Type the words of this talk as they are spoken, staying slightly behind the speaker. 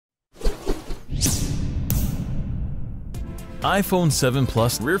iPhone 7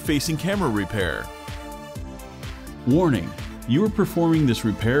 Plus rear-facing camera repair. Warning: you are performing this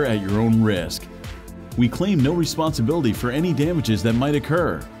repair at your own risk. We claim no responsibility for any damages that might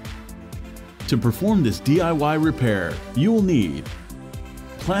occur. To perform this DIY repair, you will need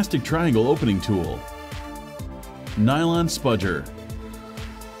plastic triangle opening tool, nylon spudger,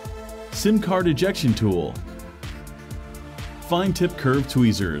 SIM card ejection tool, fine tip curved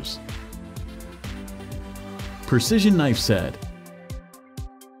tweezers, precision knife set,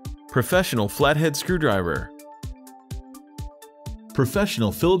 Professional flathead screwdriver,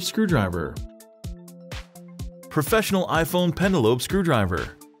 professional Phillips screwdriver, professional iPhone Pentalobe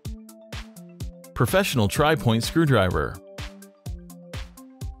screwdriver, professional tri-point screwdriver,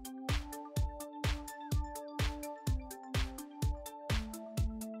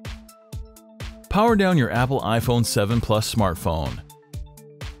 power down your Apple iPhone 7 Plus smartphone.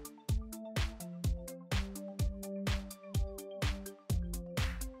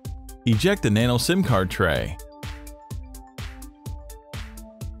 Eject the Nano-SIM card tray.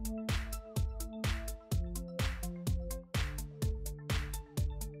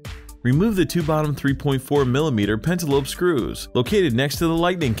 Remove the two bottom 3.4mm Pentalobe screws located next to the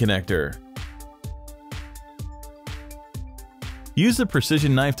lightning connector. Use the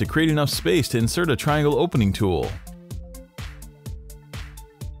precision knife to create enough space to insert a triangle opening tool.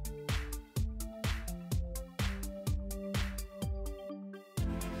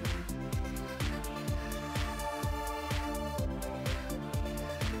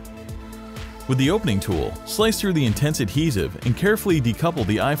 With the opening tool, slice through the intense adhesive and carefully decouple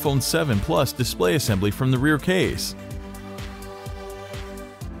the iPhone 7 Plus display assembly from the rear case.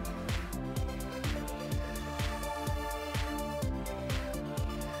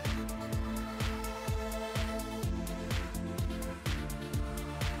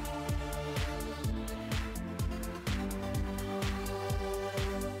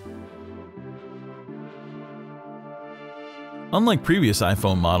 Unlike previous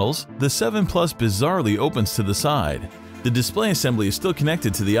iPhone models, the 7 Plus bizarrely opens to the side. The display assembly is still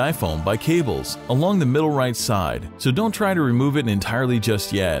connected to the iPhone by cables along the middle right side, so don't try to remove it entirely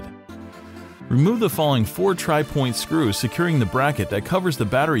just yet. Remove the following 4 tri-point screws securing the bracket that covers the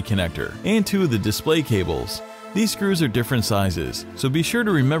battery connector and 2 of the display cables. These screws are different sizes, so be sure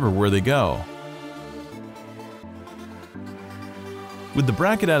to remember where they go. With the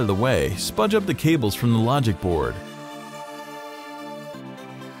bracket out of the way, spudge up the cables from the logic board.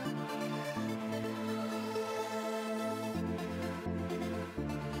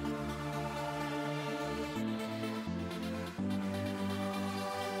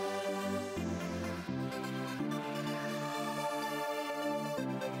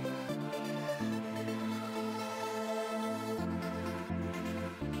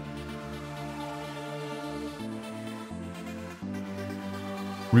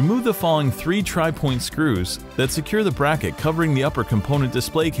 Remove the following 3 tri-point screws that secure the bracket covering the upper component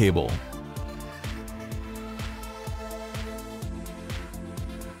display cable.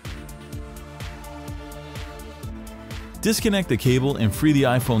 Disconnect the cable and free the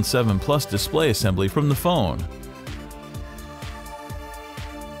iPhone 7 Plus display assembly from the phone.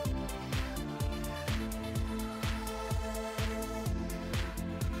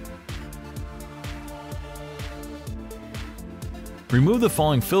 Remove the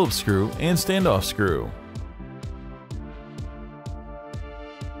following Phillips screw and standoff screw.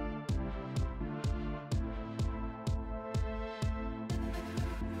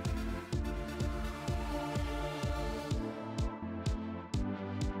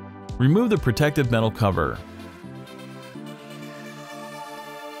 Remove the protective metal cover.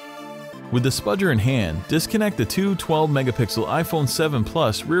 With the spudger in hand, disconnect the two 12-megapixel iPhone 7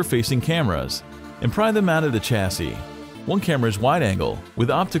 Plus rear-facing cameras and pry them out of the chassis. One camera is wide angle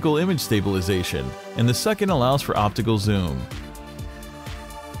with optical image stabilization, and the second allows for optical zoom.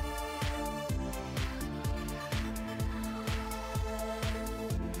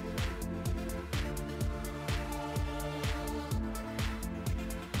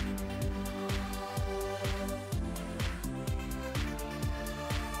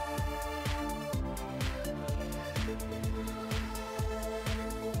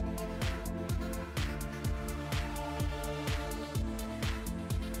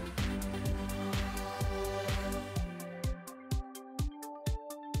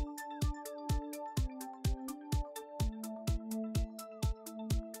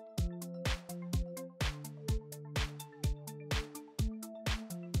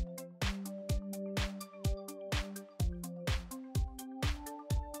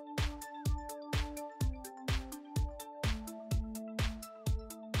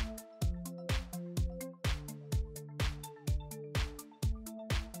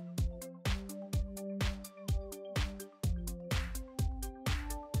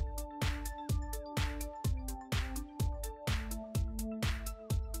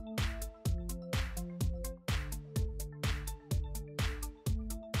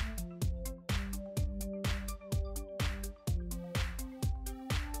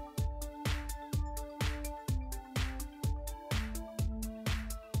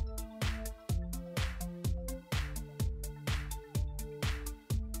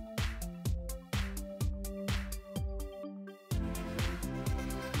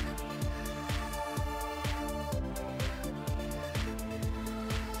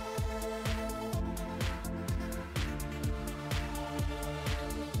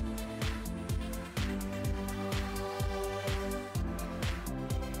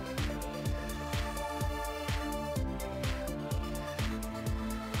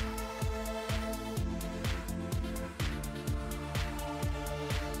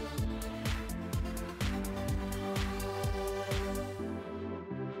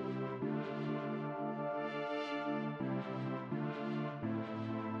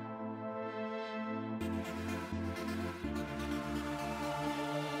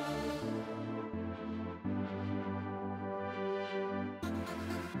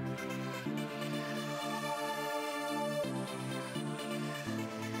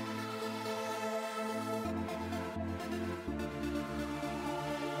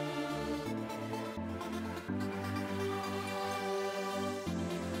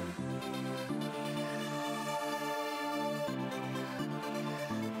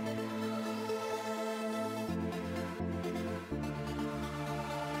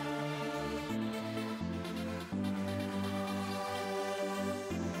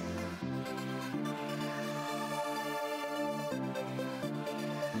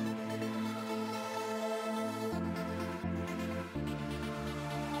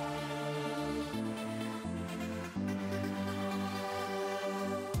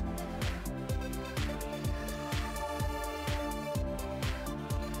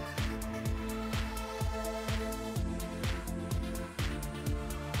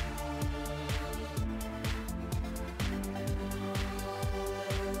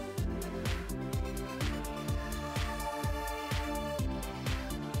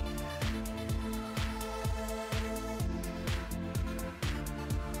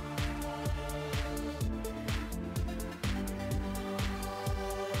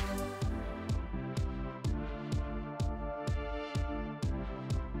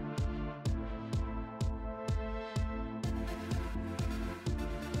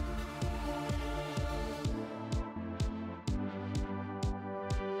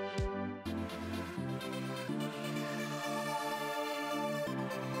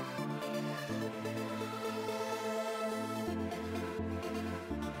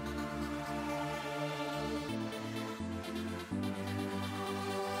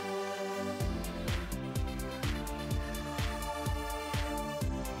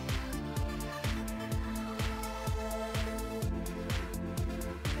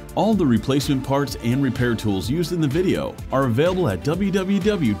 All the replacement parts and repair tools used in the video are available at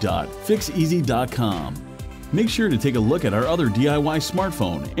www.Fixez.com. Make sure to take a look at our other DIY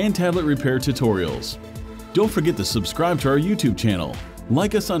smartphone and tablet repair tutorials. Don't forget to subscribe to our YouTube channel,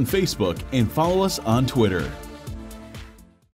 like us on Facebook, and follow us on Twitter.